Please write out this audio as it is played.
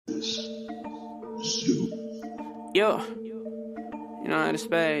Yo, out of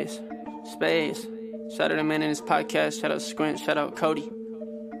space. Shout out to man in his podcast. Shout out Squint. Shout out Cody.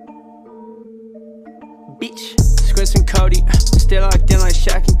 Beach. Squints and Cody. Still locked in like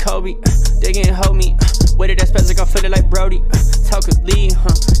Shaq and Kobe. They can't hold me. Weighted that spaz like I feel it like Brody. Talk with Lee,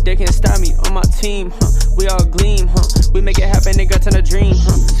 They can't stop me on my team, We all gleam, We make it happen, they got to the dream,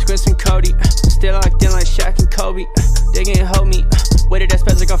 Squints and Cody. Still locked in like Shaq and Kobe. They can't hold me. Weighted that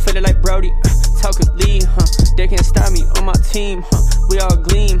spaz like I feel it like Brody. Talk with Lee, They can't stop me on my team, We all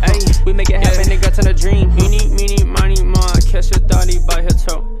gleam, We make it happen, they got to the dream. Meeny, money, more. I catch a thotty by her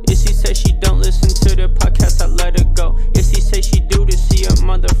toe. If she say she don't listen to the podcast, I let her go. If she say she do this, she a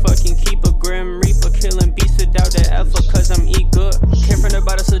motherfucking keeper. Grim Reaper, killing beasts without the effort, cause I'm eat good. Came from the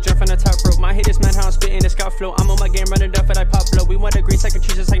bottom, so jump from the top rope. My haters mad how I'm spitting the scout flow. I'm on my game, running up and I pop low. We want the green second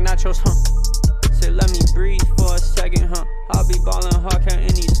cheese just like nachos, Say let me breathe for a second, I'll be ballin' hard,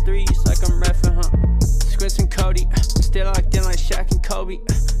 counting these threes like I'm reffin', Squints and Cody, still locked in like Shaq and Kobe.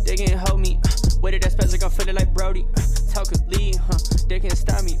 They can't hold me, weighted that spaz like I feel it like Brody. Talk with Lee, They can't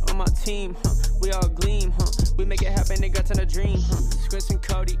stop me on my team, We all gleam, We make it happen, they got to the dream, Squints and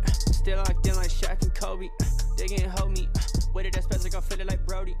Cody, still locked in like Shaq and Kobe. They can't hold me, weighted that spaz like I feel it like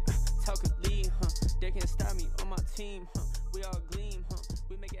Brody. Talk with Lee, They can't stop me on my team, We all gleam,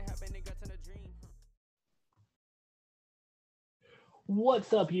 We make it happen, they got to the dream.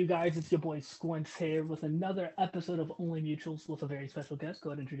 What's up, you guys? It's your boy Squints here with another episode of OnlyMutuals with a very special guest.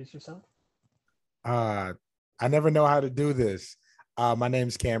 Go ahead and introduce yourself. I never know how to do this. My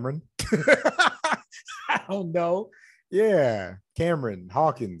name's Cameron. I don't know. Yeah, Cameron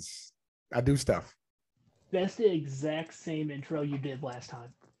Hawkins. I do stuff. That's the exact same intro you did last time.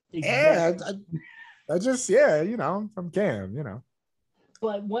 Exactly. Yeah, I'm Cam,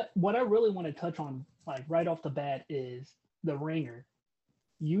 But what I really want to touch on, like right off the bat, is The Ringer.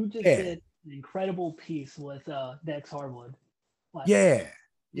 You just did an incredible piece with Dex Harwood. Like, yeah.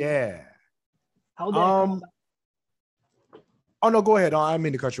 How'd that come about? Oh no, go ahead. I didn't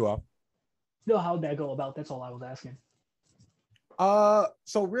mean to cut you off. No, how'd that go about? That's all I was asking.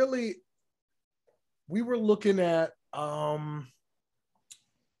 So really, we were looking at I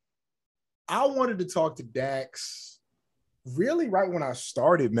wanted to talk to Dax really right when I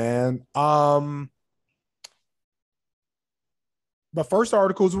started, man. My first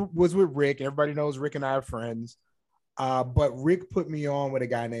articles was with Rick. Everybody knows Rick and I are friends. But Rick put me on with a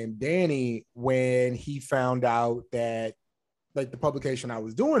guy named Danny when he found out that like the publication I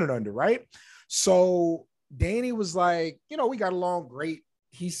was doing it under, right? So Danny was like, we got along great.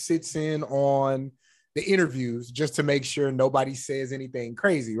 He sits in on the interviews just to make sure nobody says anything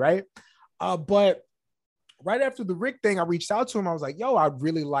crazy, right? But right after the Rick thing, I reached out to him. I was like, yo, I'd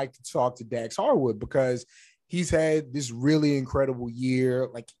really like to talk to Dax Harwood because he's had this really incredible year,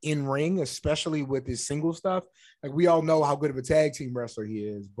 like in ring, especially with his single stuff. Like we all know how good of a tag team wrestler he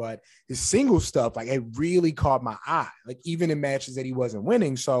is, but his single stuff, like it really caught my eye, like even in matches that he wasn't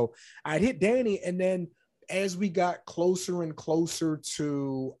winning. So I'd hit Danny. And then as we got closer and closer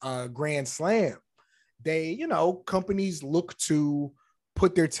to Grand Slam, they, companies look to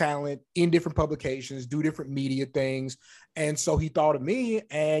put their talent in different publications, do different media things. And so he thought of me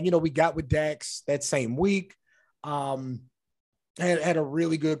and, we got with Dax that same week. Had a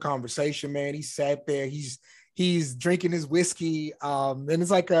really good conversation, man. He sat there, he's drinking his whiskey. And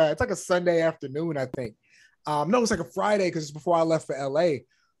it's like a Sunday afternoon, I think. No, it's like a Friday because it's before I left for LA.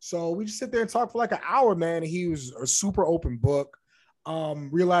 So we just sit there and talk for like an hour, man. And he was a super open book.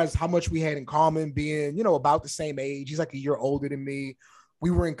 Realized how much we had in common being, about the same age. He's like a year older than me. We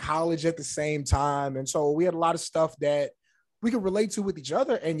were in college at the same time. And so we had a lot of stuff that we could relate to with each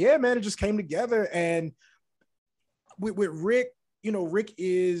other. And yeah, man, it just came together. And with Rick, Rick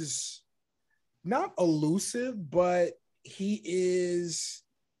is not elusive, but he's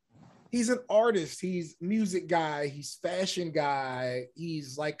an artist. He's music guy. He's fashion guy.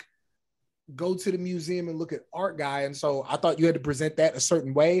 He's like, go to the museum and look at art guy. And so I thought you had to present that a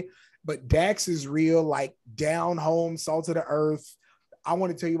certain way, but Dax is real, like down home, salt of the earth. I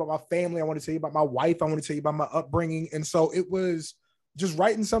want to tell you about my family. I want to tell you about my wife. I want to tell you about my upbringing. And so it was just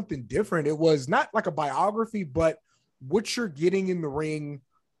writing something different. It was not like a biography, but what you're getting in the ring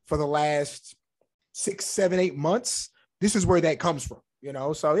for the last 6, 7, 8 months, this is where that comes from,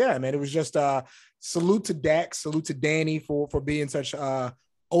 So yeah, man, it was just salute to Dax, salute to Danny for being such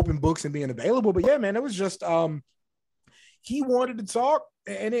open books and being available. But yeah, man, it was just he wanted to talk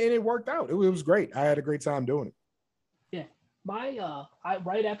and it worked out. It was great. I had a great time doing it. Yeah. Right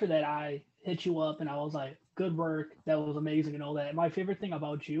after that, I hit you up and I was like, good work. That was amazing and all that. And my favorite thing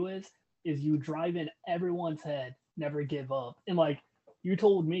about you is you drive in everyone's head, never give up. And like you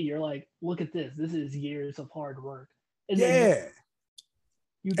told me, you're like, look at this. This is years of hard work. And then Yeah.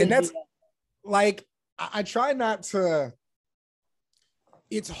 you And did that's like, I try not to,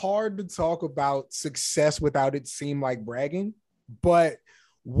 it's hard to talk about success without it seem like bragging. But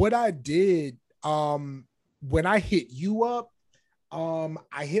what I did, when I hit you up,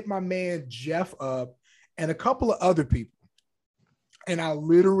 I hit my man Jeff up and a couple of other people. And I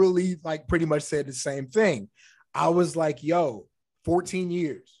literally like pretty much said the same thing. I was like, yo, 14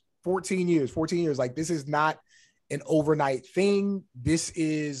 years. Like, this is not an overnight thing. This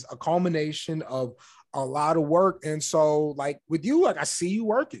is a culmination of a lot of work. And so, like, with you, like, I see you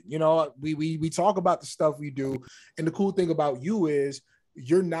working. You know, we talk about the stuff we do. And the cool thing about you is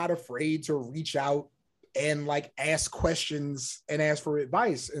you're not afraid to reach out and like ask questions and ask for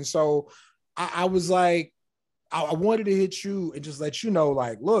advice. And so I was like, I wanted to hit you and just let you know,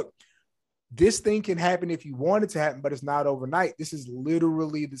 like, look, this thing can happen if you want it to happen, but it's not overnight. This is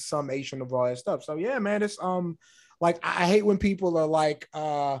literally the summation of all that stuff. So yeah, man, it's like, I hate when people are like,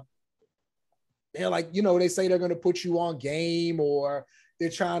 they're like, you know, they say they're gonna put you on game, or they're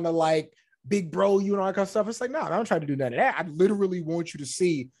trying to like big bro you and all that kind of stuff. It's like, no, I don't try to do none of that. I literally want you to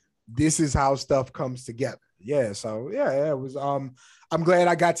see this is how stuff comes together. Yeah. So yeah, it was I'm glad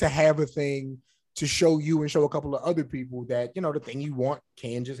I got to have a thing to show you and show a couple of other people that, you know, the thing you want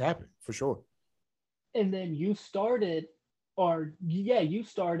can just happen for sure. And then you started, or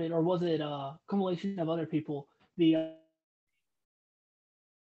was it a compilation of other people? The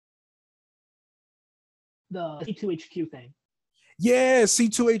C2HQ thing. Yeah,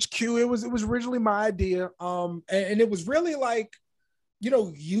 C2HQ. It was originally my idea. And it was really like, you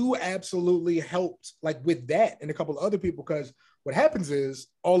know, you absolutely helped like with that and a couple of other people, because what happens is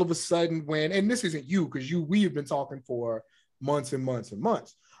all of a sudden and this isn't you, because we have been talking for months and months and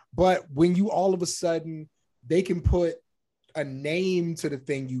months, but when you all of a sudden, they can put a name to the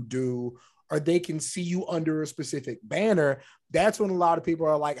thing you do, or they can see you under a specific banner, that's when a lot of people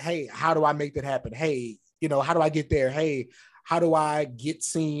are like, hey, how do I make that happen? Hey, you know, how do I get there? Hey, how do I get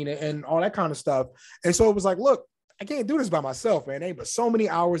seen and all that kind of stuff? And so it was like, look, I can't do this by myself, man. Ain't but so many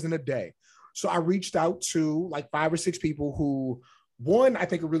hours in a day. So I reached out to like 5 or 6 people who, one, I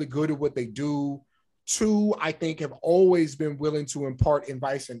think are really good at what they do. 2, I think have always been willing to impart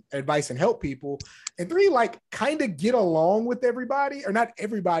advice and help people. And 3, like kind of get along with everybody, or not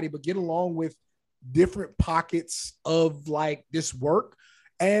everybody, but get along with different pockets of like this work.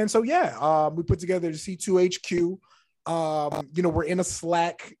 And so, yeah, we put together the C2HQ. You know, we're in a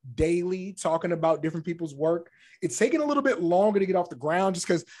Slack daily talking about different people's work. It's taking a little bit longer to get off the ground just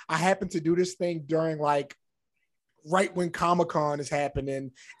because I happen to do this thing during like right when Comic-Con is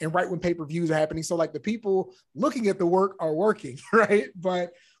happening and right when pay-per-views are happening. So like the people looking at the work are working, right?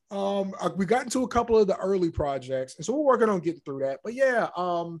 But we got into a couple of the early projects, and so we're working on getting through that. But yeah,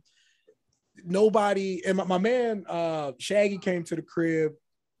 nobody, and my man Shaggy came to the crib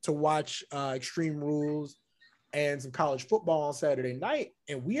to watch Extreme Rules and some college football on Saturday night,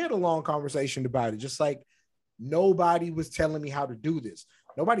 and we had a long conversation about it. Just like, nobody was telling me how to do this.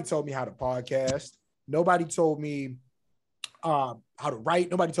 Nobody told me how to podcast. Nobody told me how to write.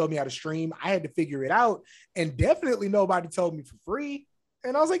 Nobody told me how to stream. I had to figure it out. And definitely nobody told me for free.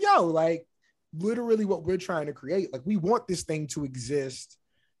 And I was like, yo, like literally what we're trying to create, like we want this thing to exist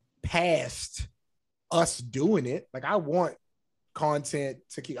past us doing it. Like I want content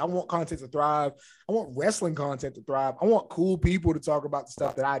to thrive. I want wrestling content to thrive. I want cool people to talk about the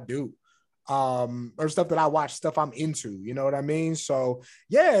stuff that I do. Or stuff that I watch, stuff I'm into, you know what I mean? So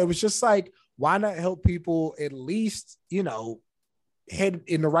yeah, it was just like, why not help people at least, you know, head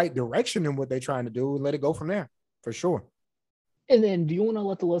in the right direction in what they're trying to do and let it go from there, for sure. And then do you want to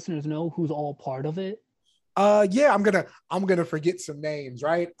let the listeners know who's all part of it? Yeah, I'm gonna forget some names,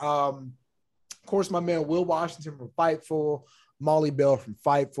 right? Of course, my man Will Washington from Fightful, Molly Bell from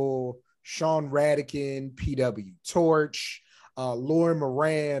Fightful, Sean Radican, PW Torch, Lauren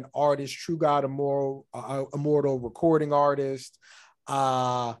Moran, artist, True God Immortal recording artist.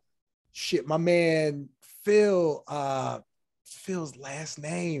 My man Phil, Phil's last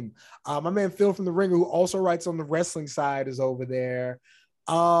name. My man Phil from The Ringer, who also writes on the wrestling side, is over there.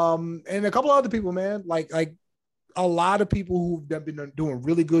 And a couple of other people, man, like a lot of people who've been doing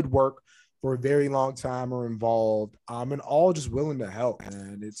really good work for a very long time are involved, and all just willing to help.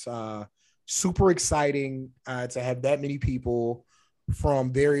 And it's super exciting to have that many people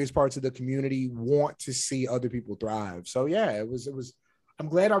from various parts of the community want to see other people thrive. So yeah, it was. I'm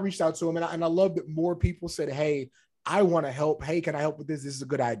glad I reached out to him, and I love that more people said, "Hey, I want to help. Hey, can I help with this? This is a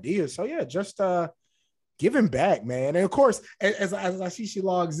good idea." So yeah, just giving back, man. And of course, as I see she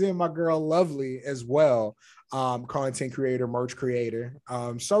logs in, my girl Lovely as well, content creator, merch creator.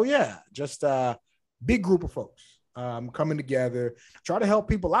 So yeah, just a big group of folks coming together, try to help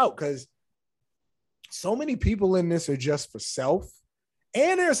people out, because so many people in this are just for self.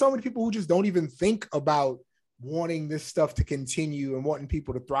 And there are so many people who just don't even think about wanting this stuff to continue and wanting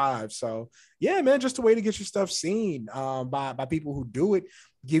people to thrive. So yeah, man, just a way to get your stuff seen by people who do it,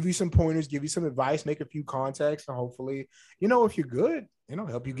 give you some pointers, give you some advice, make a few contacts, and hopefully, if you're good,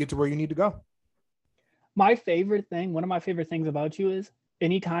 help you get to where you need to go. My favorite thing, one of my favorite things about you is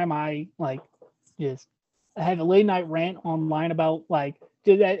anytime I have a late night rant online about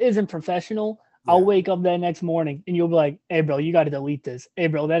that isn't professional. Yeah. I'll wake up that next morning and you'll be like, hey, bro, you got to delete this. Hey,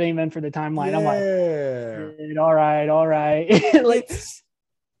 bro, that ain't meant for the timeline. Yeah. I'm like, all right.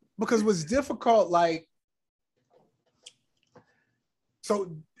 Because what's difficult,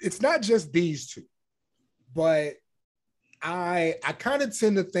 so it's not just these two, but I kind of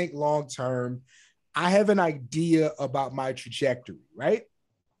tend to think long term. I have an idea about my trajectory, right?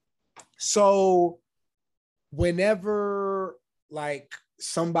 So whenever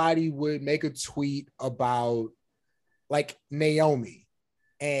somebody would make a tweet about Naomi,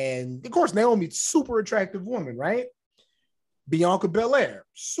 and of course Naomi's super attractive woman, right? Bianca Belair,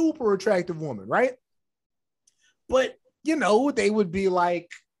 super attractive woman, right? But they would be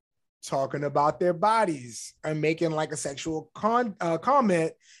talking about their bodies and making a sexual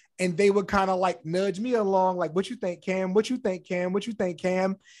comment, and they would kind of nudge me along, what you think, Cam? What you think, Cam? What you think,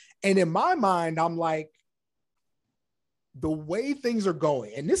 Cam? And in my mind, I'm the way things are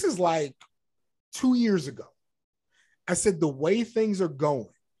going, and this is 2 years ago, I said, the way things are going,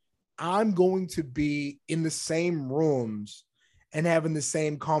 I'm going to be in the same rooms and having the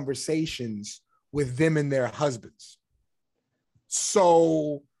same conversations with them and their husbands.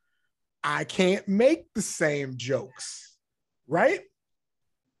 So I can't make the same jokes, right?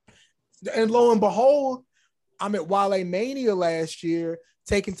 And lo and behold, I'm at Wale Mania last year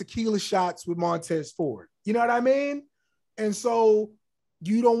taking tequila shots with Montez Ford. You know what I mean? And so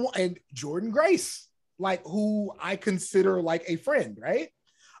you don't want, and Jordan Grace, who I consider a friend, right?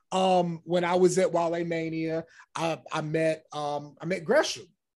 When I was at Wale Mania, I met Gresham,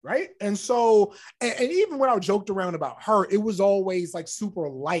 right? And so, and even when I joked around about her, it was always super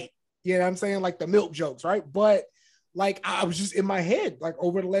light. You know what I'm saying? The milk jokes, right? But I was just in my head,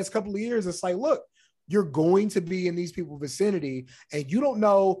 over the last couple of years, it's look, you're going to be in these people's vicinity and you don't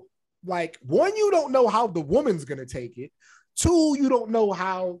know, one, you don't know how the woman's going to take it. Two, you don't know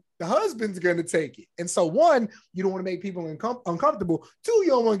how the husband's going to take it. And so one, you don't want to make people uncomfortable. Two, you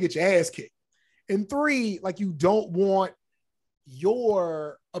don't want to get your ass kicked. And three, you don't want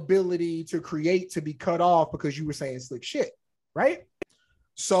your ability to create to be cut off because you were saying slick shit, right?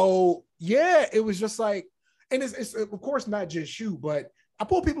 So yeah, it was just and it's of course not just you, but I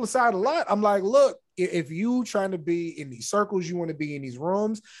pull people aside a lot. I'm like, look, if you trying to be in these circles, you want to be in these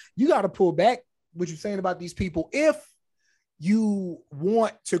rooms, you got to pull back what you're saying about these people if you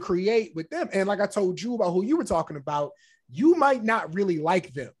want to create with them. And I told you about who you were talking about, you might not really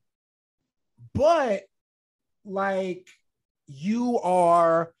like them, but you're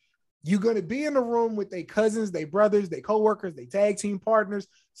going to be in a room with their cousins, their brothers, their coworkers, their tag team partners,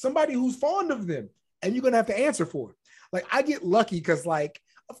 somebody who's fond of them, and you're going to have to answer for it. I get lucky because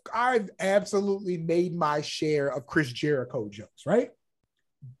I've absolutely made my share of Chris Jericho jokes, right?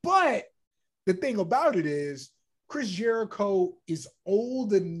 But the thing about it is Chris Jericho is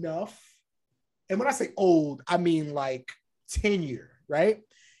old enough. And when I say old, I mean tenure, right?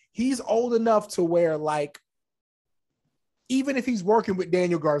 He's old enough to where even if he's working with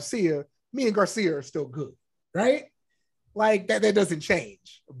Daniel Garcia, me and Garcia are still good, right? That doesn't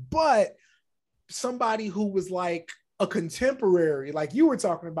change. But somebody who was a contemporary, you were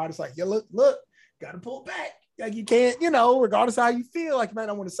talking about, it's yeah, look, got to pull back. You can't, regardless of how you feel, you might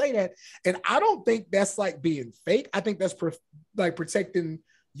not want to say that. And I don't think that's being fake. I think that's protecting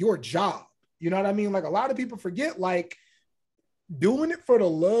your job. You know what I mean? A lot of people forget, doing it for the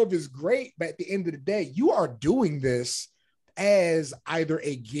love is great, but at the end of the day, you are doing this as either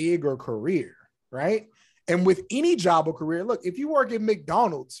a gig or career, right? And with any job or career, look, if you work at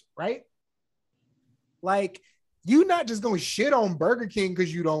McDonald's, right? You're not just going to shit on Burger King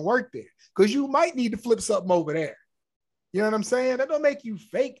because you don't work there, because you might need to flip something over there. You know what I'm saying? That don't make you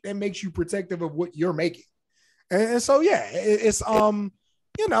fake. That makes you protective of what you're making. And so, yeah, it's, I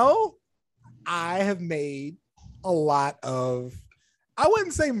have made a lot of, I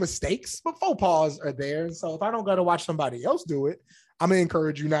wouldn't say mistakes, but faux pas are there. And so if I don't got to watch somebody else do it, I'm going to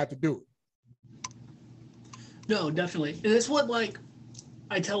encourage you not to do it. No, definitely. And it's what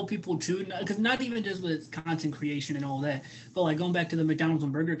I tell people too, because not even just with content creation and all that, but like going back to the McDonald's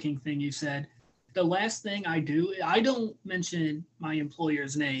and Burger King thing you said, the last thing I do, I don't mention my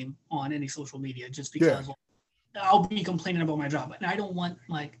employer's name on any social media just because I'll be complaining about my job. And I don't want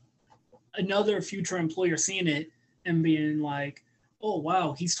like another future employer seeing it and being like, oh,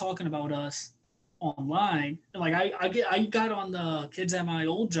 wow, he's talking about us online. And like I got on the kids at my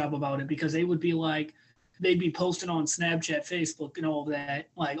old job about it because they would be like, they'd be posting on Snapchat, Facebook, and all that,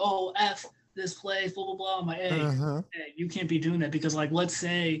 like, oh, F this place, blah, blah, blah. I'm like, hey, you can't be doing that because, like, let's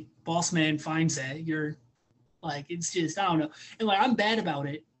say boss man finds that. You're, like, it's just, I don't know. And, like, I'm bad about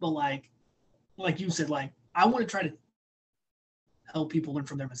it, but, like you said, like, I want to try to help people learn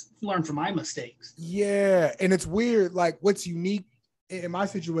from my mistakes. Yeah, and it's weird. Like, what's unique in my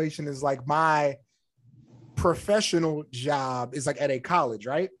situation is, like, my professional job is, like, at a college,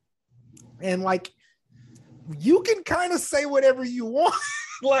 right? And, like, you can kind of say whatever you want.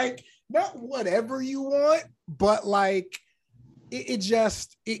 Like, not whatever you want, but like it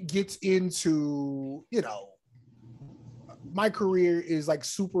gets into, you know, my career is like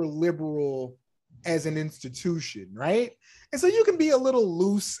super liberal as an institution, right? And so you can be a little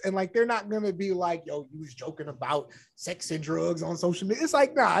loose and like they're not gonna be like, yo, you was joking about sex and drugs on social media. It's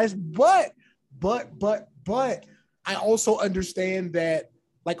like, nah, it's but I also understand that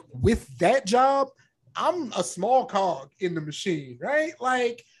like with that job, I'm a small cog in the machine, right?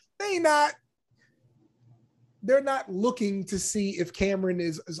 Like they're not looking to see if Cameron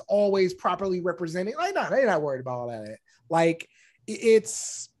is always properly represented. Like, no, they're not worried about all that. Like,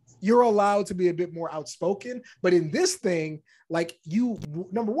 you're allowed to be a bit more outspoken, but in this thing, like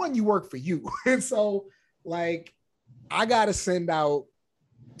number one, you work for you. And so like, I got to send out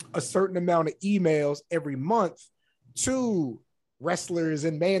a certain amount of emails every month to wrestlers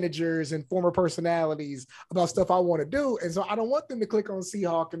and managers and former personalities about stuff I want to do. And so I don't want them to click on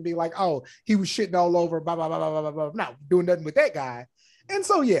Seahawk and be like, oh, he was shitting all over, blah, blah, blah, blah, blah, blah. Not doing nothing with that guy. And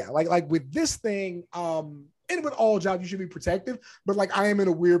so, yeah, like with this thing, and with all jobs, you should be protective, but like I am in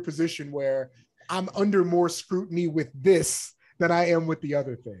a weird position where I'm under more scrutiny with this than I am with the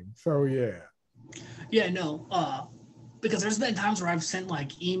other thing. So, yeah. Yeah, no, because there's been times where I've sent like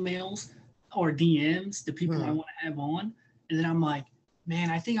emails or DMs to people I want to have on. And then I'm like, man,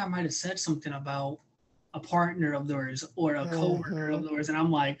 I think I might have said something about a partner of theirs or a coworker of theirs. And I'm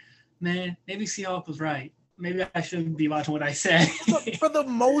like, man, maybe Seahawk was right. Maybe I shouldn't be watching what I said. For the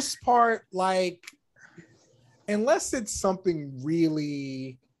most part, like, unless it's something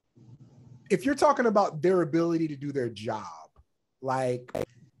really, if you're talking about their ability to do their job, like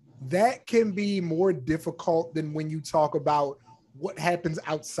that can be more difficult than when you talk about what happens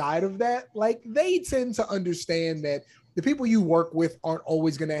outside of that. Like they tend to understand that the people you work with aren't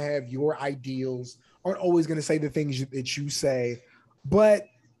always going to have your ideals, aren't always going to say the things that you say, but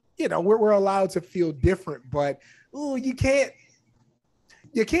you know, we're allowed to feel different, but you can't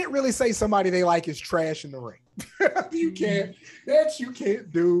really say somebody they like is trash in the ring. You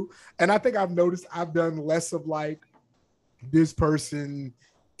can't do. And I think I've noticed I've done less of like, this person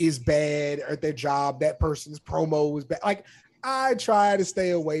is bad at their job. That person's promo is bad. Like, I try to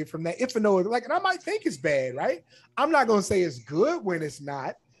stay away from that. If I know, like, and I might think it's bad, right? I'm not going to say it's good when it's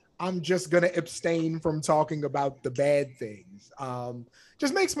not. I'm just going to abstain from talking about the bad things.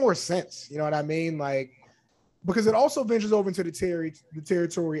 Just makes more sense. You know what I mean? Like, because it also ventures over into the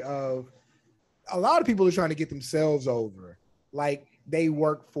territory of a lot of people are trying to get themselves over. Like, they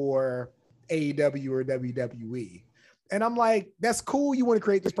work for AEW or WWE. And I'm like, that's cool. You want to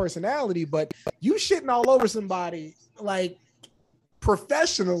create this personality, but you shitting all over somebody, like,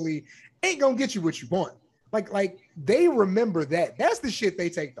 professionally ain't gonna get you what you want. Like they remember that. That's the shit they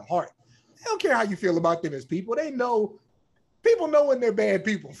take to heart. They don't care how you feel about them as people. They know, people know when they're bad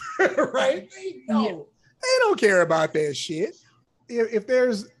people, right? They know. Yeah. They don't care about that shit. If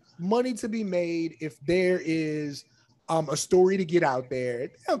there's money to be made, if there is a story to get out there,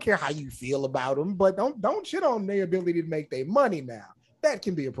 they don't care how you feel about them, but don't shit on their ability to make their money now. That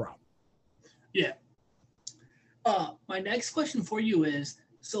can be a problem. Yeah. My next question for you is,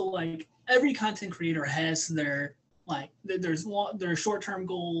 so like every content creator has their like there's short-term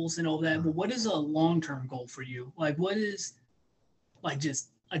goals and all that, but what is a long-term goal for you? Like what is like just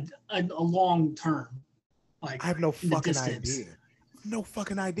a long term? Like I have no fucking idea. No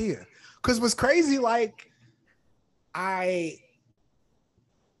fucking idea. Because what's crazy, like I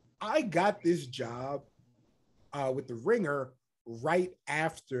got this job with the Ringer right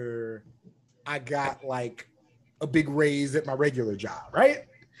after I got like a big raise at my regular job, right?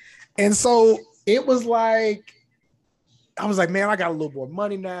 And so it was like, I was like, man, I got a little more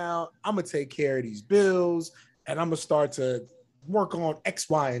money now. I'm gonna take care of these bills and I'm gonna start to work on X,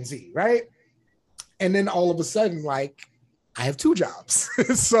 Y, and Z, right? And then all of a sudden, like, I have 2 jobs.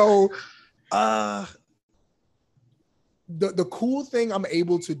 So the cool thing I'm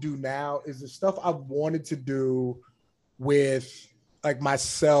able to do now is the stuff I've wanted to do with like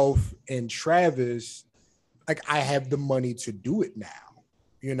myself and Travis. Like, I have the money to do it now.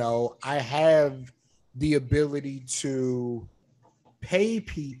 You know, I have the ability to pay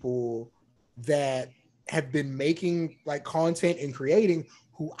people that have been making like content and creating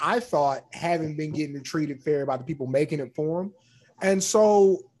who I thought haven't been getting treated fair by the people making it for them. And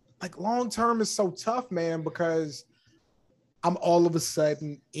so, like, long term is so tough, man, because I'm all of a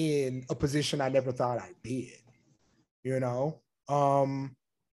sudden in a position I never thought I did. You know,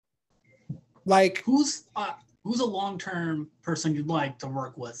 like who's a long-term person you'd like to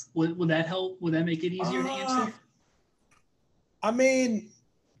work with? Would that help? Would that make it easier to answer? I mean,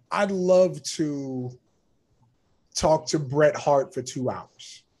 I'd love to talk to Bret Hart for 2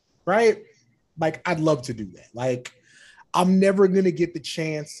 hours, right? Like, I'd love to do that. Like, I'm never going to get the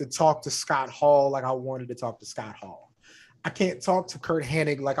chance to talk to Scott Hall like I wanted to talk to Scott Hall. I can't talk to Kurt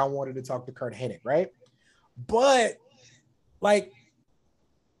Hennig like I wanted to talk to Kurt Hennig, right? But, like,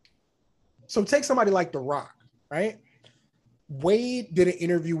 so take somebody like The Rock, right? Wade did an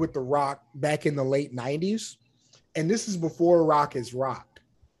interview with The Rock back in the late 90s, and this is before Rock is Rock.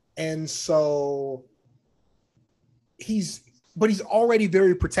 And so he's already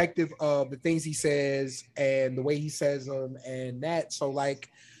very protective of the things he says and the way he says them and that. So,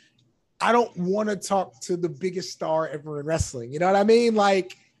 like, I don't want to talk to the biggest star ever in wrestling. You know what I mean?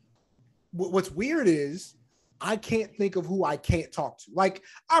 Like, what's weird is I can't think of who I can't talk to. Like,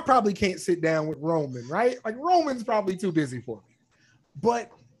 I probably can't sit down with Roman, right? Like, Roman's probably too busy for me. But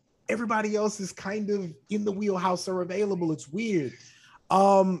everybody else is kind of in the wheelhouse or available. It's weird.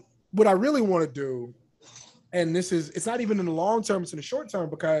 What I really want to do, and it's not even in the long term, it's in the short term,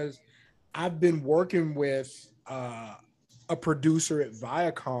 because I've been working with a producer at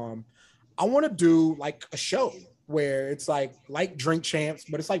Viacom. I want to do like a show where it's like Drink Champs,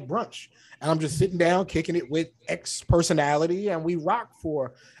 but it's like brunch. And I'm just sitting down, kicking it with X personality, and we rock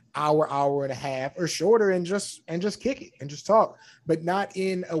for hour and a half or shorter, and just kick it and just talk, but not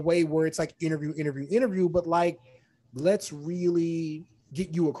in a way where it's like interview, but like, let's really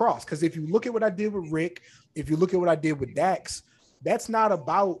get you across. Because if you look at what I did with Rick, if you look at what I did with Dax, that's not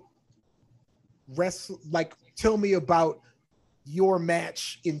about like, tell me about your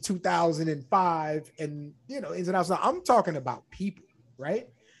match in 2005 and, you know, ins and outs. Now, I'm talking about people, right?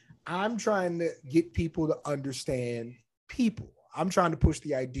 I'm trying to get people to understand people. I'm trying to push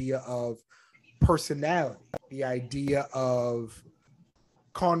the idea of personality, the idea of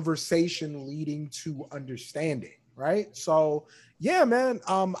conversation leading to understanding, right? So, yeah, man,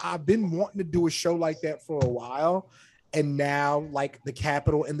 I've been wanting to do a show like that for a while, and now, like, the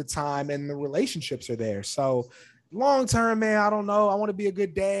capital and the time and the relationships are there. So, long term, man, I don't know. I want to be a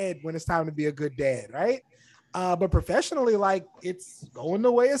good dad when it's time to be a good dad, right? But professionally, like, it's going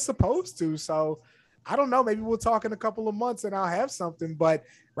the way it's supposed to. So, I don't know. Maybe we'll talk in a couple of months and I'll have something. But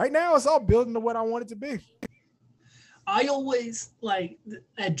right now, it's all building to what I want it to be. I always, like,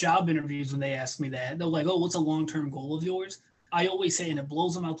 at job interviews, when they ask me that, they're like, oh, what's a long-term goal of yours? I always say, and it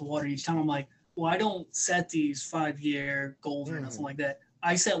blows them out the water each time. I'm like, well, I don't set these 5-year goals or nothing like that.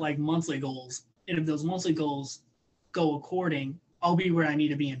 I set, like, monthly goals. And if those monthly goals go according, I'll be where I need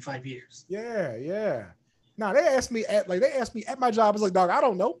to be in 5 years. Yeah, yeah. Now, they asked me at my job. It's like, dog, I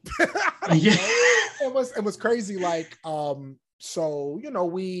don't know. I don't know. It was crazy. Like, so, you know,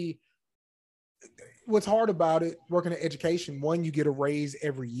 what's hard about it, working in education, 1, you get a raise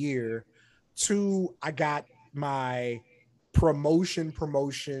every year. 2, I got my promotion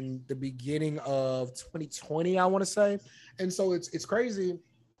the beginning of 2020, I want to say. And so it's crazy.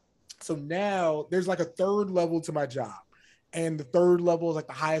 So now there's like a 3rd level to my job, and the 3rd level is like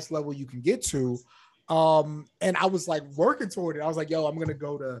the highest level you can get to. And I was like working toward it. I was like, yo, I'm going to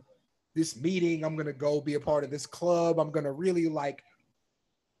go to this meeting. I'm going to go be a part of this club. I'm going to really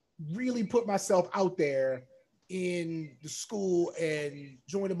put myself out there in the school and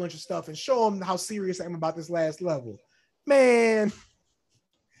join a bunch of stuff and show them how serious I am about this last level. Man,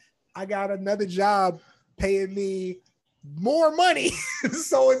 I got another job paying me more money.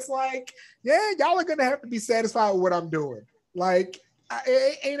 So it's like, yeah, y'all are going to have to be satisfied with what I'm doing. Like,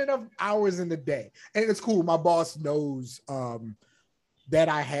 it ain't enough hours in the day. And it's cool. My boss knows that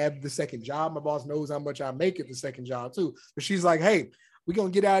I have the second job. My boss knows how much I make at the second job too. But she's like, hey, we're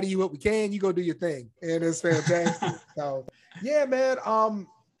going to get out of you what we can. You go do your thing. And it's fantastic. So, yeah, man, I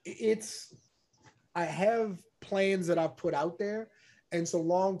have plans that I've put out there. And so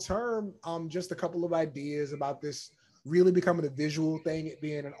long term, just a couple of ideas about this really becoming a visual thing, it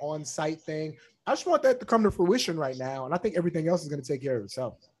being an on-site thing. I just want that to come to fruition right now, and I think everything else is going to take care of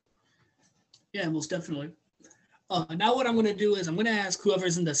itself. Yeah, most definitely. Now what I'm going to do is I'm going to ask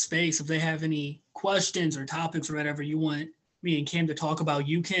whoever's in the space if they have any questions or topics or whatever you want me and Cam to talk about.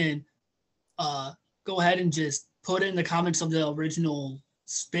 You can go ahead and just put it in the comments of the original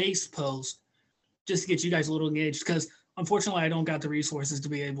space post just to get you guys a little engaged, because unfortunately I don't got the resources to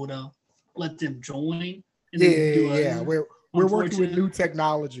be able to let them join. And Yeah. We're working with new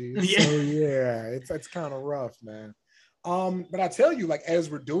technology. Yeah. So yeah, it's kind of rough, man. But I tell you, like, as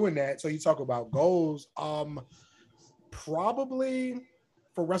we're doing that, so you talk about goals, probably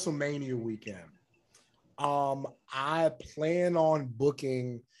for WrestleMania weekend, I plan on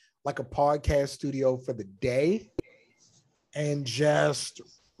booking like a podcast studio for the day and just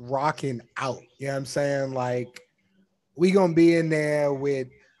rocking out. You know what I'm saying? Like, we gonna be in there with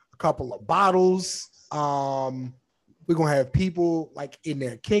a couple of bottles. We're gonna have people like in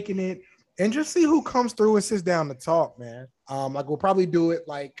there kicking it and just see who comes through and sits down to talk, man. Like, we'll probably do it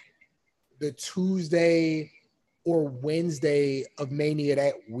like the Tuesday or Wednesday of Mania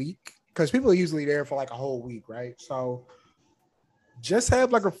that week, because people are usually there for like a whole week, right? So just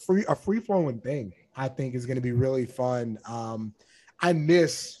have like a free flowing thing. I think is going to be really fun. I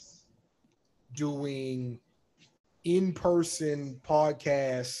miss doing in-person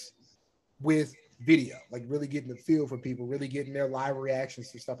podcasts with video, like really getting the feel for people, really getting their live reactions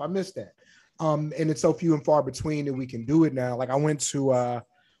to stuff. I miss that. And it's so few and far between that we can do it now. Like, I went to an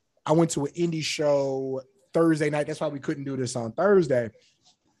indie show Thursday night. That's why we couldn't do this on Thursday.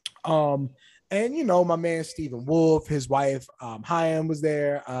 And my man Stephen Wolf, his wife Hyam was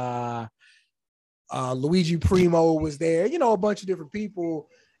there. Luigi Primo was there. A bunch of different people.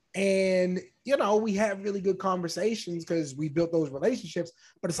 And we have really good conversations because we built those relationships.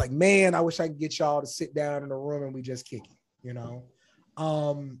 But it's like, man, I wish I could get y'all to sit down in a room and we just kick it.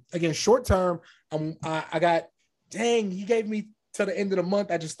 Again, short term, I got, dang, you gave me to the end of the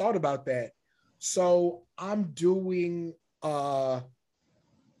month. I just thought about that. So I'm doing an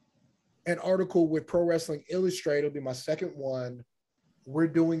article with Pro Wrestling Illustrated. It'll be my second one. We're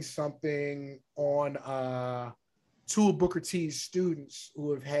doing something on two of Booker T's students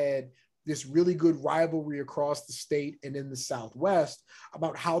who have had this really good rivalry across the state and in the Southwest,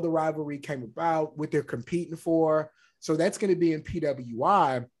 about how the rivalry came about, what they're competing for. So that's going to be in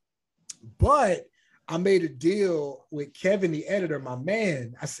PWI. But I made a deal with Kevin, the editor, my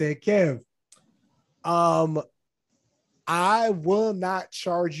man. I said, Kev, I will not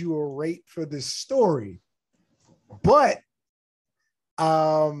charge you a rate for this story, but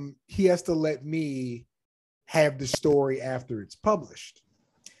he has to let me have the story after it's published.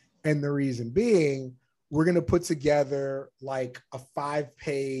 And the reason being, we're going to put together like a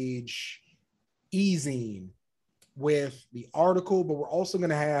 5-page e-zine with the article, but we're also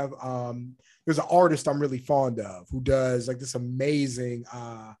going to have, there's an artist I'm really fond of who does like this amazing,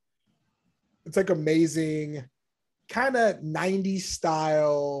 it's like amazing kind of 90s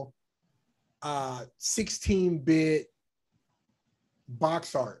style, 16-bit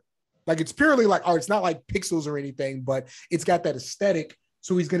box art. Like, it's purely like art. It's not like pixels or anything, but it's got that aesthetic.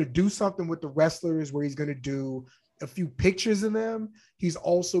 So he's going to do something with the wrestlers where he's going to do a few pictures of them. He's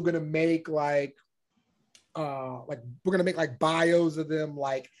also going to make like we're going to make like bios of them,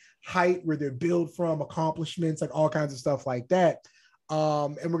 like height, where they're built from, accomplishments, like all kinds of stuff like that.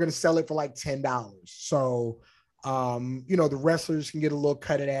 And we're going to sell it for like $10. So, the wrestlers can get a little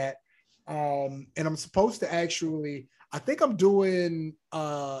cut of that. And I'm supposed to actually, I think I'm doing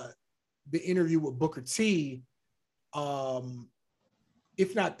the interview with Booker T,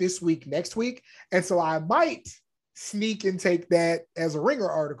 if not this week, next week. And so I might sneak and take that as a Ringer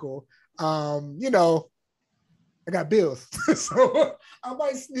article. I got bills. So I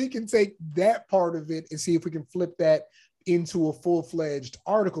might sneak and take that part of it and see if we can flip that into a full-fledged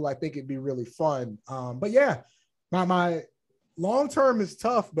article. I think it'd be really fun. But yeah, my long-term is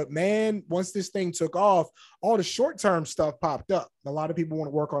tough, but man, once this thing took off, all the short-term stuff popped up. A lot of people want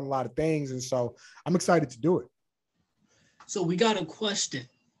to work on a lot of things. And so I'm excited to do it. So we got a question.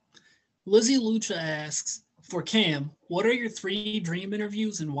 Lizzie Lucha asks, for Cam, what are your 3 dream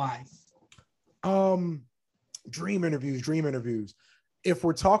interviews and why? Dream interviews. If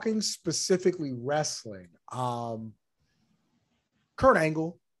we're talking specifically wrestling, Kurt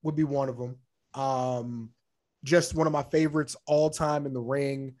Angle would be one of them. Just one of my favorites all time in the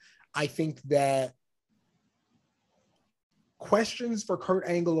ring. I think that questions for Kurt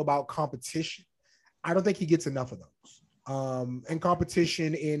Angle about competition, I don't think he gets enough of those. And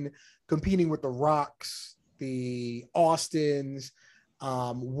competition in competing with the Rocks, the Austins,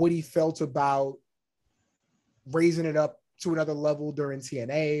 what he felt about raising it up to another level during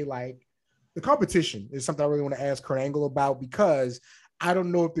TNA. Like the competition is something I really want to ask Kurt Angle about, because I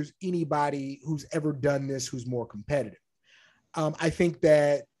don't know if there's anybody who's ever done this who's more competitive. I think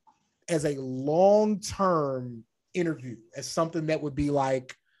that as a long-term interview, as something that would be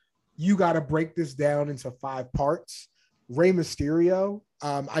like, you got to break this down into 5 parts. Rey Mysterio,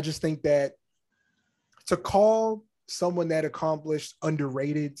 I just think that to call someone that accomplished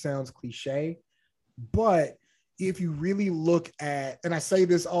underrated sounds cliche, but if you really look at, and I say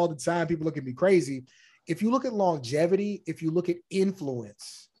this all the time, people look at me crazy. If you look at longevity, if you look at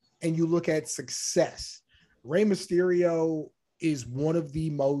influence, and you look at success, Rey Mysterio is one of the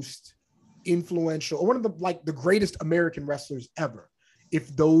most influential, or one of the greatest American wrestlers ever,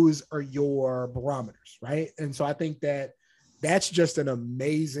 if those are your barometers, right? And so I think that that's just an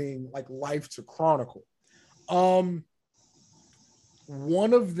amazing life to chronicle. One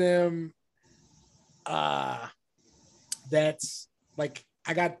of them, that's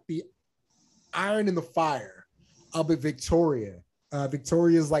I got the iron in the fire of Victoria.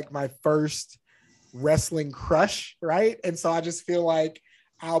 Victoria is my first wrestling crush, right? And so I just feel like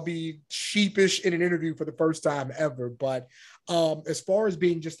I'll be sheepish in an interview for the first time ever. But as far as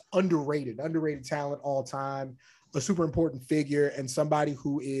being just underrated talent all time, a super important figure, and somebody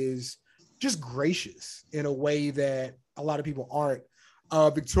who is just gracious in a way that a lot of people aren't,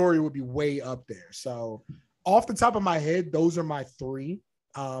 Victoria would be way up there. So off the top of my head, those are my 3.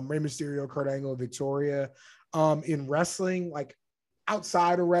 Rey Mysterio, Kurt Angle, Victoria. In wrestling,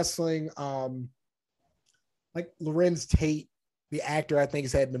 outside of wrestling, Lorenz Tate, the actor, I think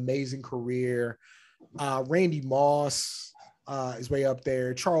has had an amazing career. Randy Moss is way up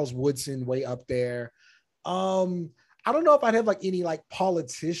there. Charles Woodson, way up there. I don't know if I'd have any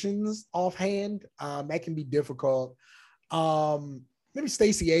politicians offhand. That can be difficult. Maybe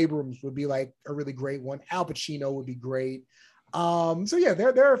Stacey Abrams would be a really great one. Al Pacino would be great. So yeah,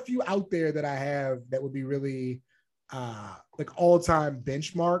 there are a few out there that I have that would be really all-time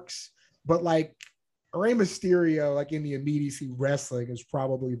benchmarks. But Rey Mysterio, in the immediacy wrestling, is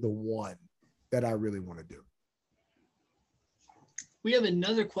probably the one that I really want to do. We have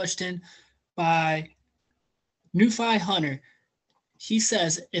another question by Newfi Hunter. He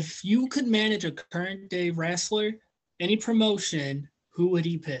says, if you could manage a current day wrestler, any promotion, who would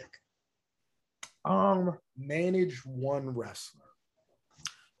he pick? Manage one wrestler.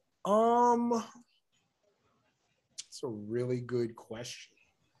 It's a really good question.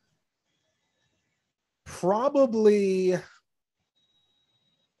 Probably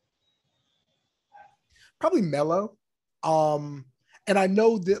Mello. And I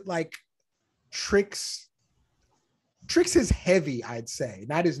know that Trix is heavy, I'd say,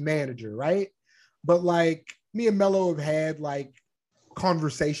 not his manager, right? But me and Mello have had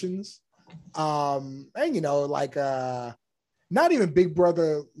conversations. And not even big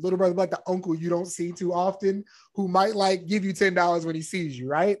brother, little brother, but the uncle you don't see too often, who might give you $10 when he sees you,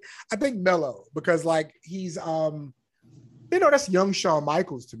 right? I think Mello, because he's that's young Shawn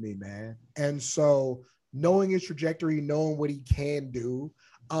Michaels to me, man. And so knowing his trajectory, knowing what he can do,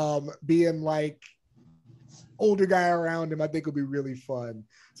 being older guy around him, I think would be really fun.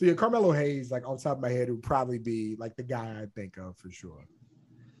 So yeah, Carmelo Hayes, off the top of my head, would probably be the guy I think of for sure.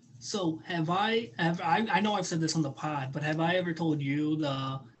 So I know I've said this on the pod, but have I ever told you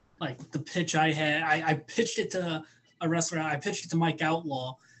the pitch I had? I pitched it to a wrestler. I pitched it to Mike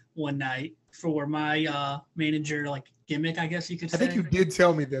Outlaw one night for my manager gimmick, I guess you could say. I think you did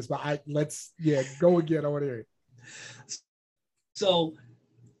tell me this, but go again. I want to hear it. So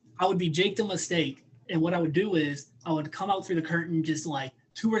I would be Jake the Mistake, and what I would do is I would come out through the curtain just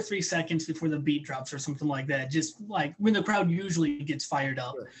 2 or 3 seconds before the beat drops or something like that, just when the crowd usually gets fired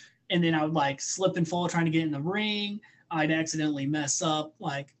up. Sure. And then I would slip and fall trying to get in the ring. I'd accidentally mess up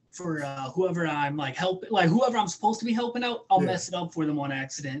for whoever I'm helping, whoever I'm supposed to be helping out, I'll mess it up for them on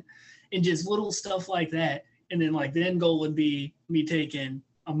accident, and just little stuff like that. And then the end goal would be me taking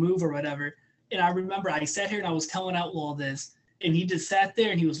a move or whatever. And I remember I sat here and I was telling Outlaw this, and he just sat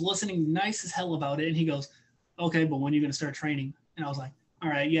there and he was listening nice as hell about it. And he goes, okay, but when are you going to start training? And I was like, all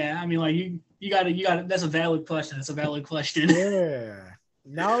right, yeah. I mean, you got to, that's a valid question. It's a valid question. Yeah.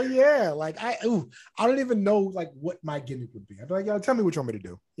 No, yeah. I don't even know what my gimmick would be. I'd be yo, tell me what you want me to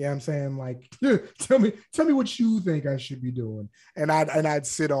do. Yeah, I'm saying tell me what you think I should be doing. And I'd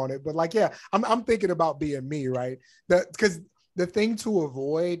sit on it. But yeah, I'm thinking about being me, right? Because the thing to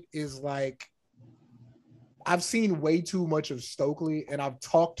avoid is I've seen way too much of Stokely, and I've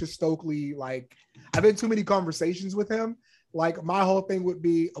talked to Stokely. I've had too many conversations with him. My whole thing would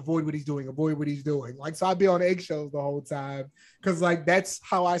be avoid what he's doing. So I'd be on eggshells the whole time, because that's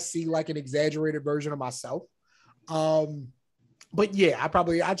how I see an exaggerated version of myself. But yeah, I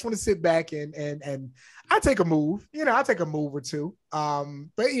just want to sit back and I take a move. I take a move or two.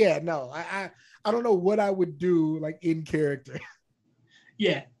 But yeah, no, I don't know what I would do like in character.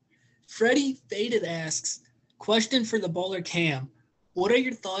 Yeah. Freddie Faded asks, question for the baller Cam. What are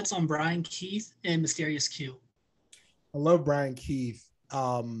your thoughts on Brian Keith and Mysterious Q? I love Brian Keith.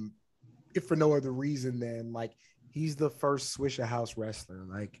 If for no other reason than like he's the first Swisher House wrestler.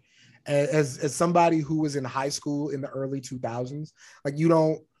 Like as somebody who was in high school in the early 2000s, like you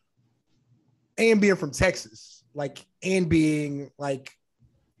don't, and being from Texas, like, and being like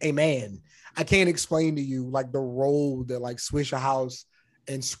a man, I can't explain to you like the role that like Swisher House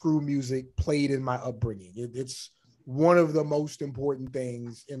and screw music played in my upbringing. It's one of the most important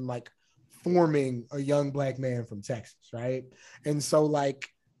things in like forming a young Black man from Texas, right? And so like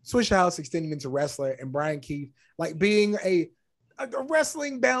Swisher House extending into wrestler and Brian Keith like being a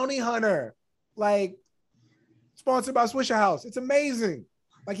wrestling bounty hunter, like sponsored by Swisher House. It's amazing.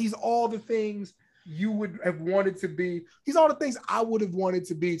 Like he's all the things you would have wanted to be. He's all the things I would have wanted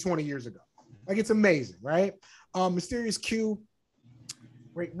to be 20 years ago. Like it's amazing, right? Mysterious Q,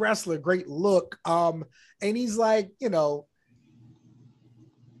 great wrestler, great look. And he's like,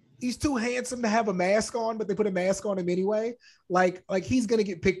 he's too handsome to have a mask on, but they put a mask on him anyway. Like he's gonna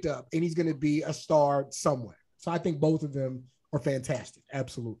get picked up and he's gonna be a star somewhere. So I think both of them are fantastic.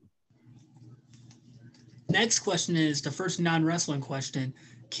 Absolutely. Next question is the first non-wrestling question.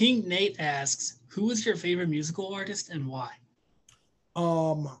 King Nate asks, who is your favorite musical artist and why?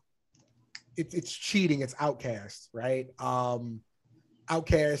 It's cheating. It's Outkast, right?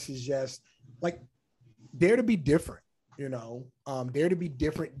 Outkast is just like dare to be different, dare to be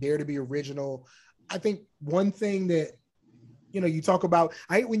different, dare to be original. I think one thing that, you talk about,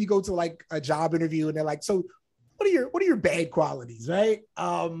 I hate when you go to like a job interview and they're like, so what are your bad qualities, right?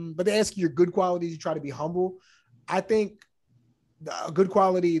 But they ask you your good qualities, you try to be humble. I think a good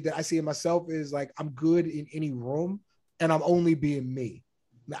quality that I see in myself is like, I'm good in any room and I'm only being me.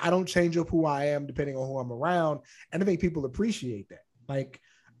 I don't change up who I am depending on who I'm around. And I think people appreciate that. Like,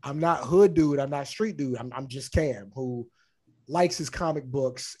 I'm not hood dude. I'm not street dude. I'm just Cam, who likes his comic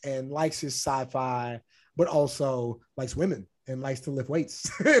books and likes his sci-fi, but also likes women and likes to lift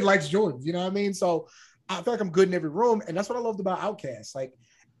weights and likes Jordans. You know what I mean? So I feel like I'm good in every room. And that's what I loved about Outkast. Like,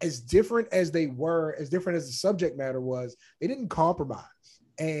 as different as they were, as different as the subject matter was, they didn't compromise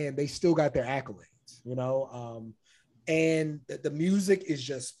and they still got their accolades, and the music is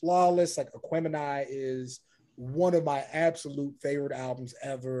just flawless. Like Aquemini is one of my absolute favorite albums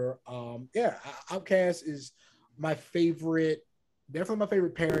ever. Outkast is my favorite, definitely my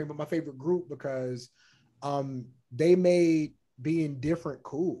favorite pairing, but my favorite group because they made being different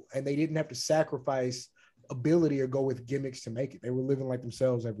cool and they didn't have to sacrifice ability or go with gimmicks to make it. They were living like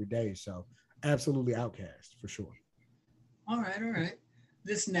themselves every day. So absolutely Outkast for sure. All right.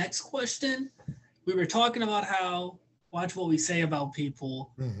 This next question, we were talking about how watch what we say about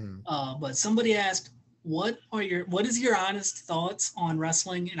people. Mm-hmm. But somebody asked, what is your honest thoughts on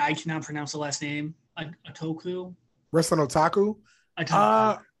wrestling? And I cannot pronounce the last name. Otaku. Wrestling Otaku.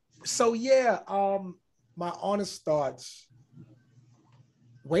 So my honest thoughts.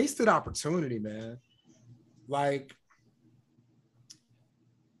 Wasted opportunity, man. Like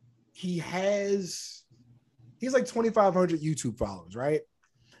he's like 2,500 YouTube followers, right?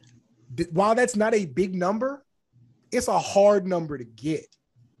 While that's not a big number, it's a hard number to get,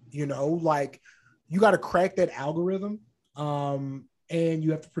 like you got to crack that algorithm, and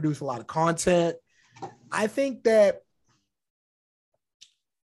you have to produce a lot of content. I think that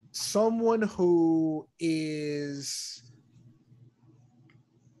someone who is,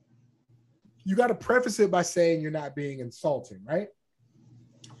 you got to preface it by saying you're not being insulting, right?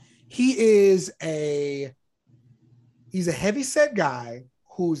 He's a heavyset guy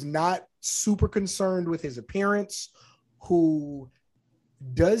who's not super concerned with his appearance, who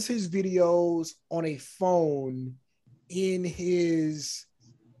does his videos on a phone in his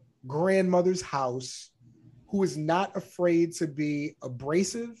grandmother's house, who is not afraid to be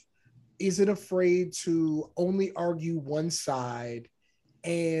abrasive, isn't afraid to only argue one side,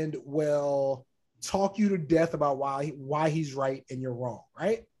 and will talk you to death about why he's right and you're wrong,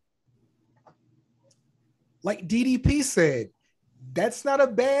 right? Like DDP said, that's not a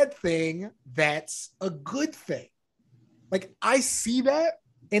bad thing. That's a good thing. Like I see that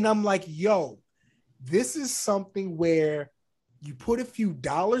and I'm like, yo, this is something where you put a few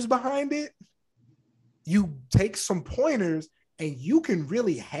dollars behind it, you take some pointers and you can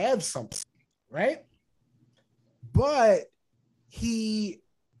really have something, right? But he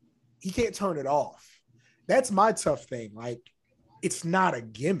can't turn it off. That's my tough thing. Like, it's not a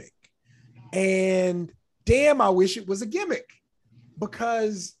gimmick. And damn, I wish it was a gimmick,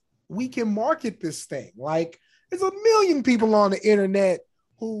 because we can market this thing. Like, there's a million people on the internet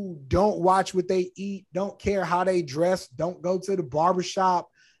who don't watch what they eat, don't care how they dress, don't go to the barbershop,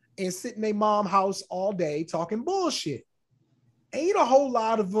 and sit in their mom house all day talking bullshit. Ain't a whole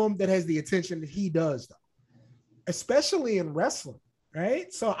lot of them that has the attention that he does, though, especially in wrestling,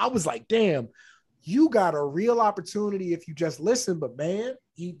 right? So I was like, damn, you got a real opportunity if you just listen, but man,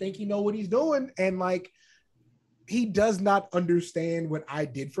 he think he know what he's doing. And like, he does not understand what I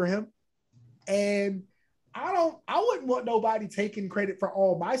did for him. And I wouldn't want nobody taking credit for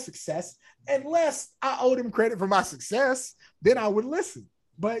all my success unless I owed him credit for my success, then I would listen.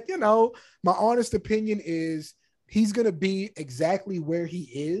 But you know, my honest opinion is he's going to be exactly where he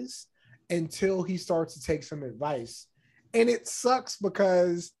is until he starts to take some advice. And it sucks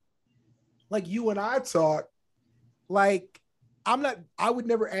because like you and I talk, like I would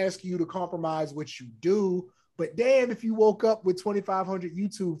never ask you to compromise what you do, but damn, if you woke up with 2,500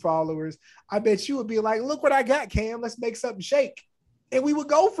 YouTube followers, I bet you would be like, look what I got, Cam, let's make something shake. And we would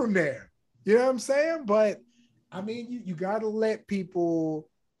go from there. You know what I'm saying? But I mean, you got to let people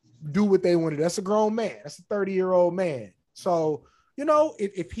do what they want to do. That's a grown man. That's a 30-year-old man. So, you know,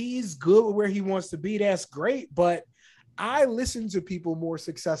 if he's good with where he wants to be, that's great. But I listen to people more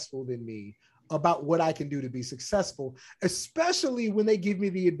successful than me about what I can do to be successful, especially when they give me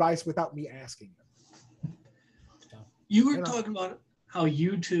the advice without me asking them. You were talking about how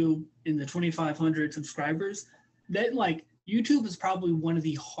YouTube in the 2,500 subscribers, that like YouTube is probably one of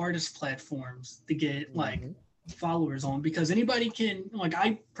the hardest platforms to get like followers on, because anybody can, like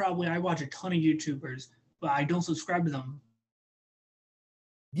I watch a ton of YouTubers, but I don't subscribe to them.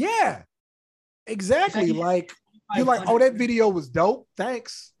 Yeah, exactly. Like you're like, oh, that video was dope.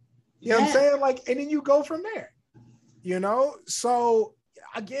 Thanks. You know what I'm saying? Like, and then you go from there, you know? So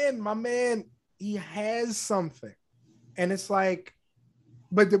again, my man, he has something. And it's like,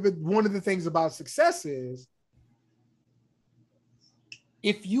 but one of the things about success is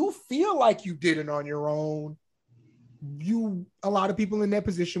if you feel like you did it on your own, a lot of people in that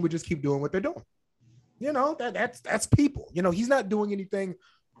position would just keep doing what they're doing. You know, that's people. You know, he's not doing anything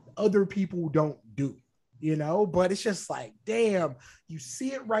other people don't do, you know, but it's just like, damn, you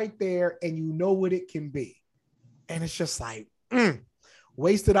see it right there and you know what it can be. And it's just like,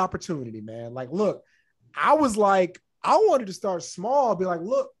 wasted opportunity, man. Like, look, I was like, I wanted to start small, be like,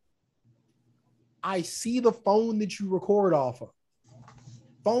 look, I see the phone that you record off of.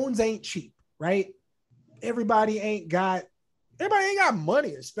 Phones ain't cheap, right? Everybody ain't got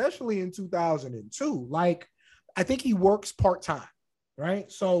money, especially in 2002. Like, I think he works part-time,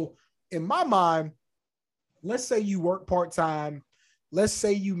 right? So in my mind, let's say you work part-time. Let's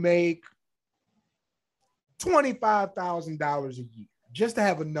say you make $25,000 a year, just to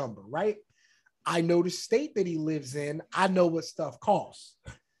have a number, right? I know the state that he lives in. I know what stuff costs.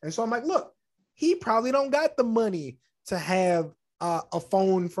 And so I'm like, look, he probably don't got the money to have a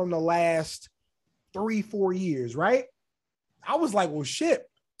phone from the last 3-4 years, right? I was like, well, shit,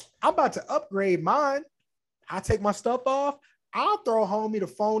 I'm about to upgrade mine. I take my stuff off. I'll throw homie the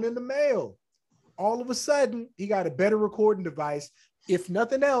phone in the mail. All of a sudden, he got a better recording device. If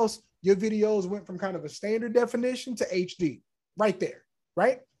nothing else, your videos went from kind of a standard definition to HD right there,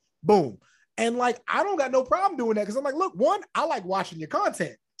 right? Boom. And like, I don't got no problem doing that because I'm like, look, one, I like watching your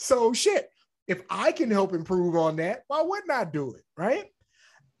content. So shit, if I can help improve on that, why wouldn't I do it, right?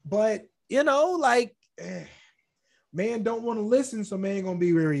 But, you know, like, man don't want to listen, so man gonna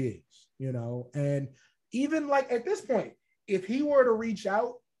be where he is, you know? And even like at this point, if he were to reach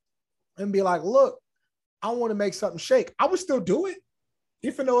out and be like, look, I want to make something shake, I would still do it.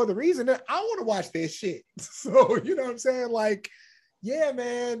 If for no other reason, I want to watch that shit. So, you know what I'm saying? Like, yeah,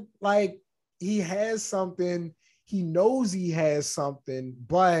 man, like he has something, he knows he has something,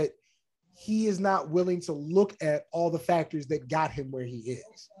 but he is not willing to look at all the factors that got him where he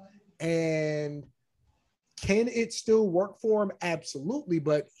is. And can it still work for him? Absolutely,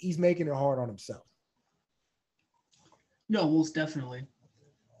 but he's making it hard on himself. No, most definitely.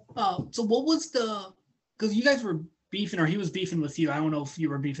 So what was because you guys were beefing, or he was beefing with you. I don't know if you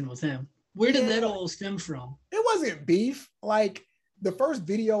were beefing with him. Where did that all stem from? It wasn't beef. Like the first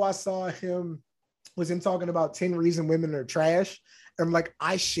video I saw him was him talking about 10 reasons women are trash. And like,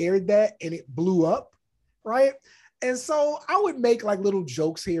 I shared that and it blew up, right? And so I would make like little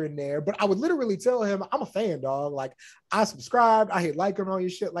jokes here and there, but I would literally tell him, I'm a fan, dog. Like I subscribed, I hit like on all your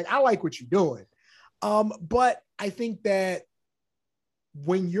shit. Like I like what you're doing. But I think that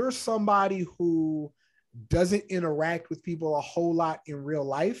when you're somebody who doesn't interact with people a whole lot in real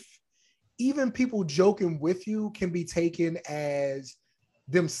life, even people joking with you can be taken as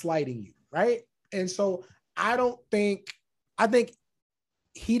them slighting you, right? And so I think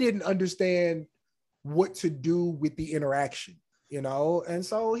he didn't understand what to do with the interaction, you know? And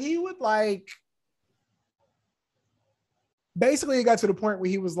so he would like, basically it got to the point where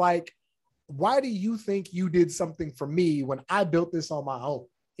he was like, why do you think you did something for me when I built this on my own?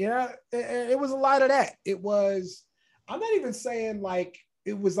 Yeah, it was a lot of that. It was, I'm not even saying like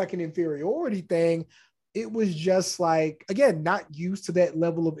it was like an inferiority thing. It was just like, again, not used to that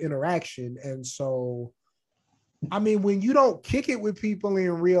level of interaction. And so, I mean, when you don't kick it with people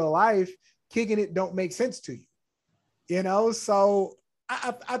in real life, kicking it don't make sense to you, you know? So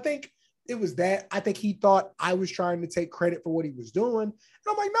I think it was that. I think he thought I was trying to take credit for what he was doing. And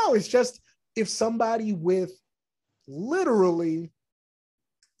I'm like, no, it's just if somebody with literally,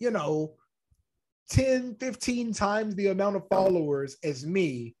 you know, 10, 15 times the amount of followers as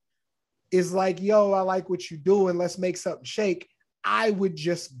me is like, yo, I like what you do and let's make something shake, I would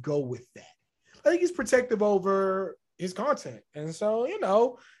just go with that. I think he's protective over his content. And so, you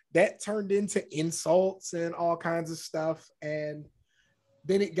know, that turned into insults and all kinds of stuff. And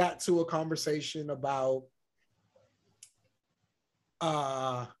then it got to a conversation about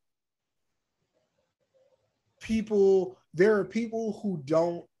there are people who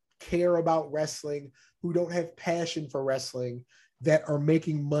don't care about wrestling, who don't have passion for wrestling, that are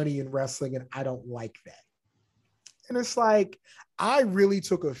making money in wrestling, and I don't like that. And it's like, I really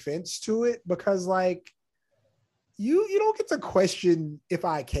took offense to it because like, you don't get to question if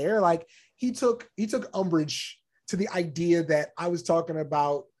I care. Like he took umbrage to the idea that I was talking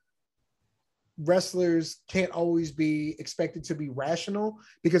about wrestlers can't always be expected to be rational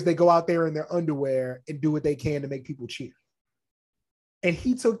because they go out there in their underwear and do what they can to make people cheer. And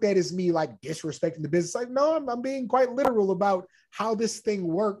he took that as me like disrespecting the business. Like, no, I'm being quite literal about how this thing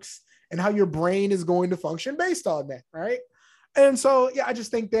works and how your brain is going to function based on that, right? And so, yeah, I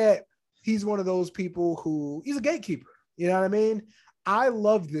just think that he's one of those people who, he's a gatekeeper. You know what I mean? I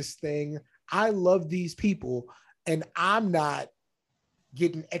love this thing. I love these people, and I'm not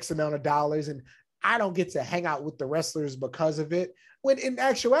getting X amount of dollars, and I don't get to hang out with the wrestlers because of it. When in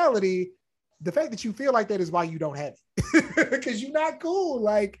actuality, the fact that you feel like that is why you don't have it, because you're not cool.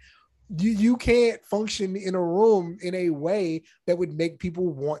 Like you can't function in a room in a way that would make people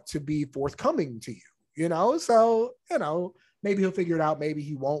want to be forthcoming to you, you know? So, you know, maybe he'll figure it out. Maybe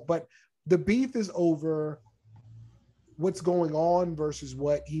he won't, but the beef is over what's going on versus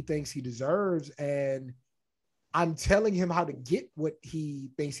what he thinks he deserves. And I'm telling him how to get what he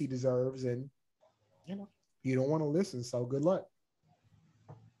thinks he deserves. And, you know, you don't want to listen. So good luck.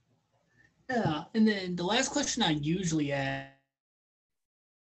 Yeah. And then the last question I usually ask,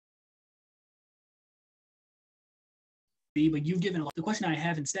 but you've given a lot. The question I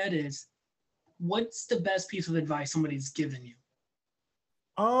have instead is, what's the best piece of advice somebody's given you?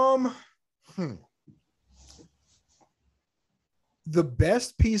 The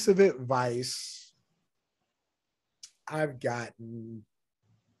best piece of advice I've gotten,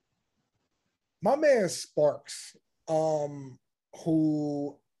 my man Sparks,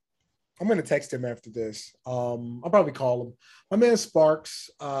 who I'm gonna text him after this. I'll probably call him. My man Sparks,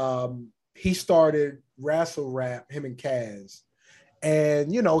 he started Wrestle Rap, him and Kaz,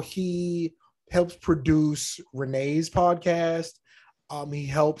 and you know he helps produce Renee's podcast. He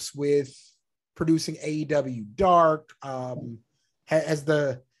helps with producing AEW Dark. Has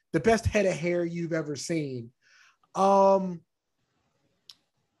the best head of hair you've ever seen.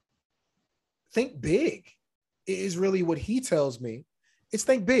 Think big is really what he tells me. It's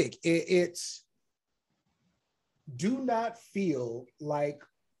think big. It's do not feel like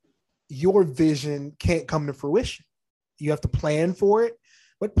your vision can't come to fruition. You have to plan for it,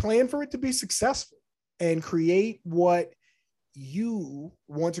 but plan for it to be successful and create what you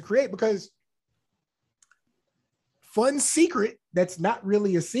want to create. Because fun secret that's not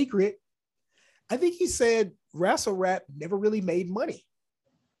really a secret, I think he said Wrestle Rap never really made money,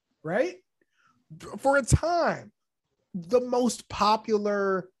 right? For a time, the most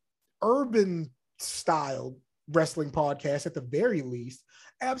popular urban style wrestling podcast, at the very least,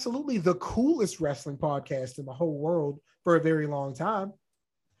 absolutely the coolest wrestling podcast in the whole world for a very long time.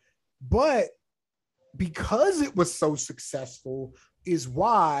 But because it was so successful is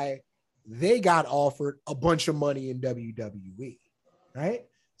why they got offered a bunch of money in WWE, right?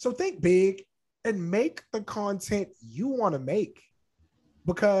 So think big and make the content you want to make,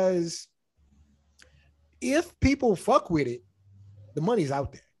 because if people fuck with it, the money's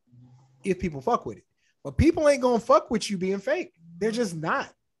out there. If people fuck with it, but people ain't gonna fuck with you being fake. They're just not.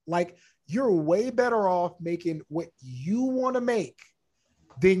 Like, you're way better off making what you want to make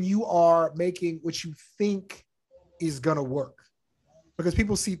than you are making what you think is gonna work, because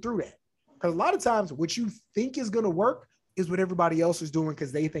people see through that. Because a lot of times what you think is going to work is what everybody else is doing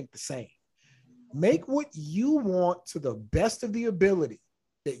because they think the same. Make what you want to the best of the ability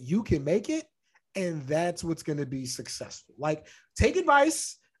that you can make it, and that's what's going to be successful. Like, take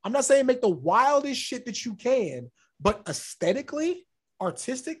advice. I'm not saying make the wildest shit that you can, but aesthetically,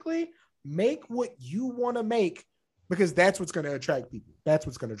 artistically, make what you want to make, because that's what's going to attract people. That's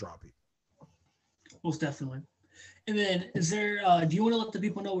what's going to draw people. Most definitely. And then is there, do you want to let the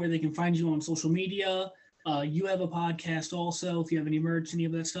people know where they can find you on social media? You have a podcast also, if you have any merch, any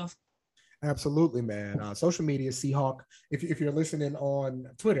of that stuff? Absolutely, man. Social media, Seahawk. If you're listening on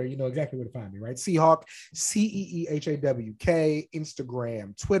Twitter, you know exactly where to find me, right? Seahawk, CEEHAWK,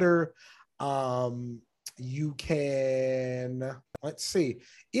 Instagram, Twitter. You can, let's see,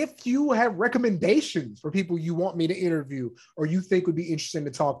 if you have recommendations for people you want me to interview or you think would be interesting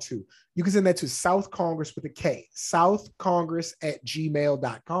to talk to, you can send that to South Congress with a K,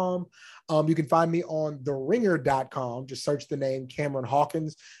 southcongress@gmail.com. You can find me on theringer.com. Just search the name Cameron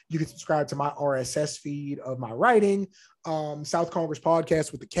Hawkins. You can subscribe to my RSS feed of my writing. South Congress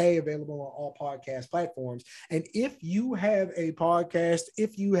Podcast with the K, available on all podcast platforms. And if you have a podcast,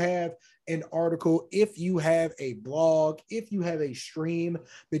 if you have an article, if you have a blog, if you have a stream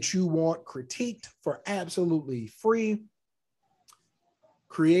that you want critiqued for absolutely free,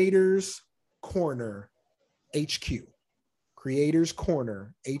 Creators Corner HQ. Creators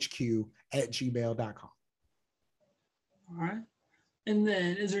Corner HQ @gmail.com. All right. And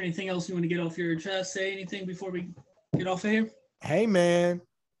then is there anything else you want to get off your chest? Say anything before we get off of here? Hey, man.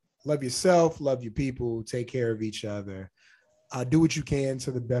 Love yourself. Love your people. Take care of each other. Do what you can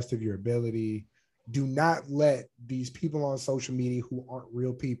to the best of your ability. Do not let these people on social media who aren't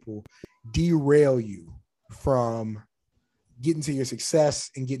real people derail you from getting to your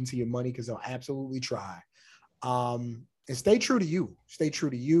success and getting to your money, because they'll absolutely try. And stay true to you. Stay true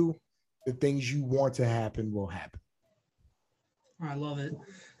to you. The things you want to happen will happen. I love it.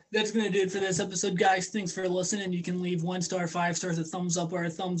 That's going to do it for this episode, guys. Thanks for listening. You can leave 1 star, 5 stars, a thumbs up, or a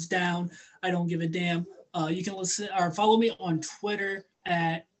thumbs down. I don't give a damn. You can listen or follow me on Twitter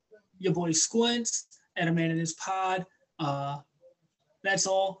at your boy Squints, at a man in his pod. That's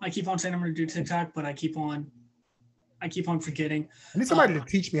all. I keep on saying I'm going to do TikTok, but I keep on forgetting. I need somebody to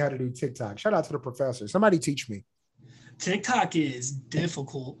teach me how to do TikTok. Shout out to the professor. Somebody teach me. TikTok is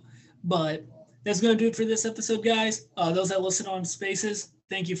difficult, but that's going to do it for this episode, guys. Those that listen on Spaces,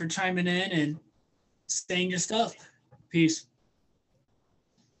 thank you for chiming in and saying your stuff. Peace.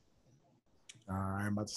 All right, I'm about to